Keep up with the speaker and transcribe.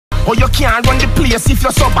Or you can't run the place if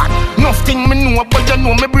you're so bad. Nothing me know, but you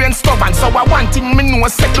know me brain stubborn. So I want thing me know,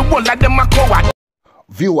 set the whole of them a coward.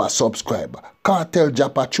 Viewer subscribe. Kartel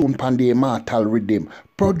drop a tune pan the Immortal Rhythm.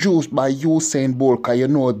 Produced by Usain Bolt, cause you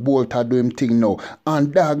know Bolt a do him thing now.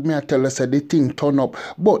 And dog me I tell us the thing turn up.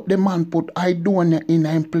 But the man put Aidonia in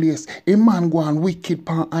him place. A man go on wicked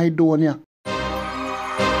pan Aidonia.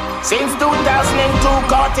 Since 2002,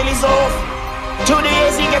 Kartel is off. 2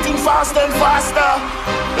 days he getting faster and faster.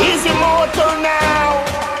 He's immortal now.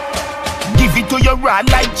 Give it to your raw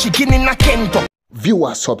like chicken in a Kentucky.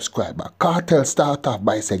 Viewer subscriber, Kartel start off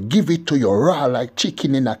by say give it to your raw like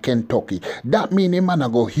chicken in a Kentucky. That mean a man a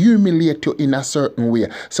go humiliate you in a certain way.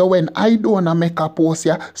 So when I don't make a post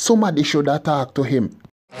here, somebody should have talk to him.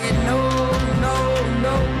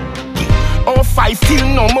 Oh, 5 till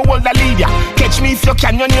no more hold the leader. Catch me if you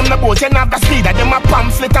can, your name the boat and have the speeder. Them a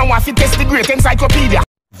pamphlet and want to test the great encyclopedia.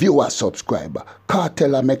 Viewer subscriber,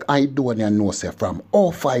 Kartel a make Aidonia know say from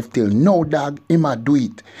 05 till no dog, him a do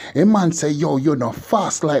it. A man say yo, you know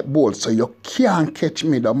fast like Bolt, so you can't catch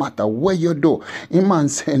me no matter what you do. A man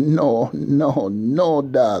say no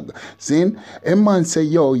dog. See? A man say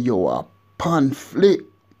yo, you a pamphlet.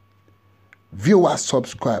 Viewer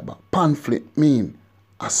subscriber, pamphlet mean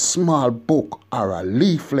a small book or a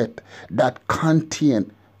leaflet that contain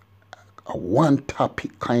a one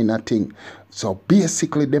topic kind of thing. So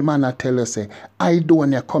basically the man I tell you say,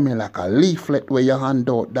 Aidonia coming like a leaflet where you hand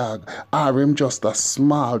out dog, or him just a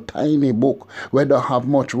small tiny book where don't have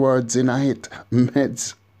much words in it.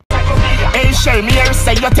 Meds. Hey, share me here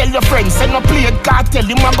say you tell your friends, say no play Kartel,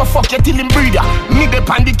 him a go fuck you till him breather. Me dep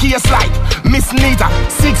on the case like Miss Nita,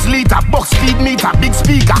 6 liter, box speed meter, big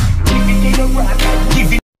speaker.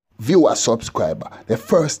 Give it. Viewer subscriber, the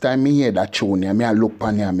first time me hear that tune here, me I look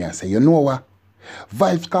pan here, me I say, you know what?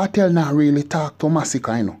 Vybz Kartel not really talk to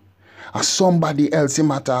Massacre, you know. And somebody else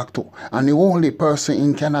him a talk to. And the only person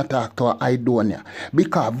in can talk to Aidonia.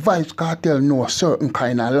 Because Vybz Kartel know a certain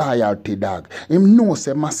kind of loyalty, dog. Him know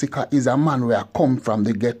say Massacre is a man where I come from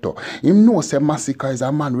the ghetto. Him know say Massacre is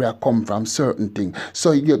a man where I come from certain thing.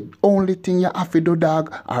 So the only thing you have to do,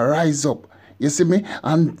 dog, rise up. You see me?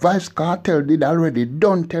 And Vybz Kartel did already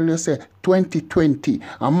done tell you say 2020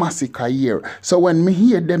 a Massacre year. So when me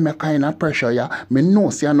hear them a kind of pressure, yeah, me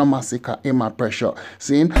know say no Massacre in my pressure.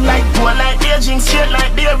 See? Like poor like aging, straight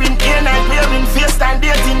like daring, air night wearing, FaceTime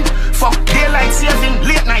dating. Fuck daylight saving,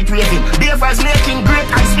 late night raving. Davers making great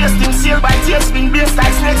ice wasting, sail by tailspin, bass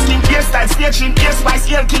style snake skin, air style staging, air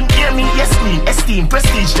spice, air king, air me, yes queen, esteem,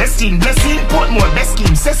 prestige, esteem, blessing, Portmore, best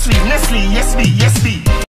scheme, Cecily, Nestle, yes be, yes be.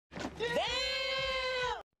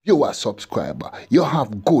 You are subscriber, you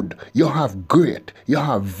have good, you have great, you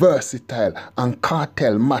have versatile, and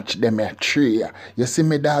Kartel match them a three. You see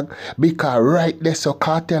me dog? Because right there so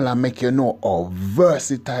Kartel a make you know how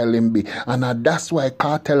versatile him be. And that's why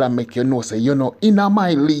Kartel a make you know say you know in a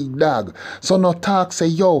my league dog. So no talk say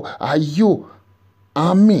yo, are you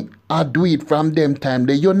and me? I do it from them time.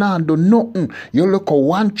 They you not do nothing. You look at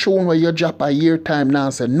one tune where you drop a year time now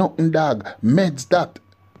and say nothing dog. Meds that.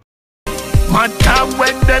 Matter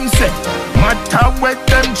what them say, matter what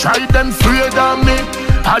them try, them afraid of me.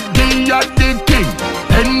 Adiadking,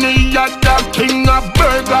 any other king of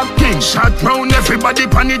Burger King. Shot round everybody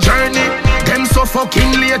on the journey. Them so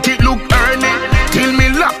fucking late it look early. Till me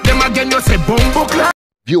lock them again, you say bumbo clap.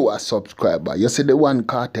 Viewer subscriber, you see the one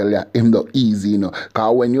Kartel ya him no easy, you know.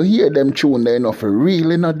 Cause when you hear them tune they know for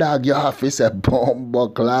real, you know, dog, you have to say bumbo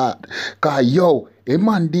clap. Cause yo, a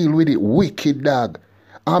man deal with it wicked dog.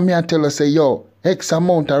 And me I tell her say yo, X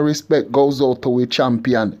amount of respect goes out to a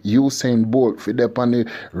champion Usain Bolt for them on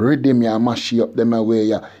the rhythm ya mash up them away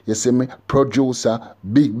ya. You see me? Producer,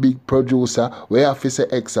 big producer, we have to say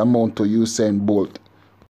X amount to Usain Bolt.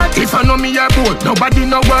 If I know me a boat, nobody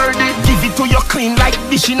no worthy. Give it to you clean like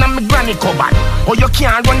dish in a me granny cupboard. Or you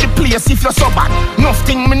can't run the place if you're so bad.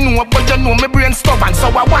 Nothing me know, but you know me brain stubborn. So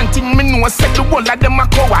I want thing me know, set the whole of them a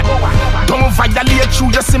coward. Don't violate you,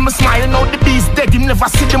 you see me smile. Now the bees dead, him never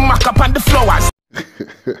see the mark up on the flowers.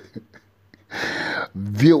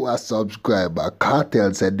 Viewer subscriber,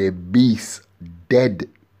 Kartel said the beast dead.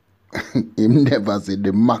 Him never see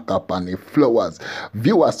the mark up on the flowers.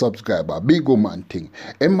 Viewer subscriber, big woman thing.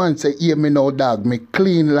 A man say, hear me now dog, me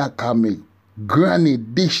clean like a me granny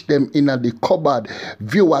dish them in the cupboard.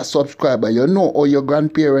 Viewer subscriber, you know how your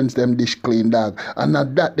grandparents them dish clean dog. And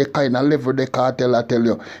at that the kind of level the Kartel I tell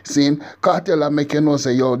you. See, Kartel I make you know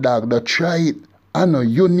say, yo dog, don't try it. I know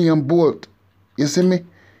you name Bolt. You see me?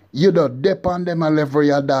 You don't depend them a level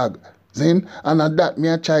your dog. See? And at that me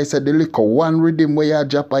a try say the little one rhythm where you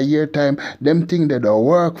drop a year time, them thing they don't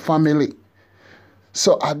work family.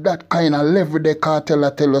 So at that kind of level, the cartel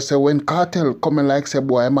I tell us, say when cartel coming like say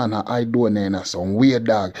boy, man a Aidonia and some weird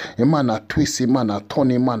dog. A man a twist him, man a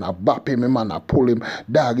turn him, man a bop him, a man a pull him.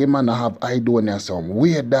 Dog, a man a have Aidonia some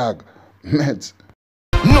weird dog. Meds.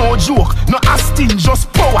 No joke, no asking,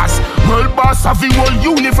 just powers. World boss of the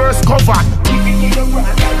whole universe covered.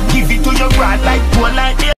 Give it to your brand like one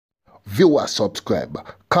like this. Viewer subscribe.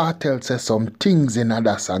 Cartel say some things in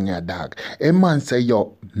other song ya dog. A man say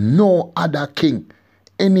yo, no other king.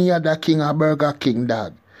 Any other king a Burger King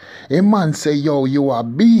dog. A man say yo, you a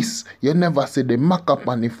beast. You never see the mac up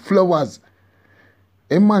and the flowers.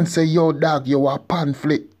 A man say yo dog, you a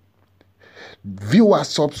pamphlet. Viewer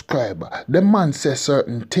subscribe. The man say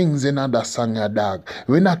certain things in other song ya dog.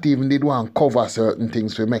 We not even did one cover certain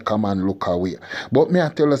things to make a man look away. But me I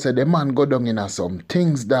tell you say the man go down in some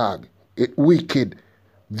things dog. It wicked.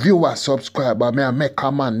 Viewer subscriber, me I make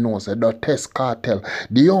a man know say the test cartel.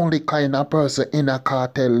 The only kind of person in a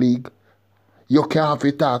cartel league. You can't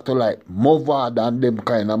fit talk to like Movad and them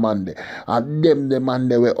kind of man there. And them the man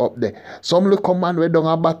they were up there. Some little man we down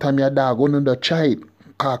a bottom your dog on the child.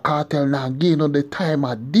 Cause cartel now give you the time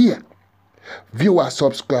of day. Viewer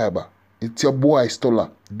subscriber. It's your boy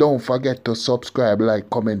Stoller. Don't forget to subscribe, like,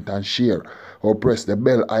 comment and share. Or press the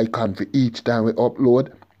bell icon for each time we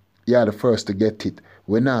upload. You're the first to get it.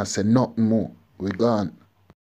 We not say nothing more. We gone.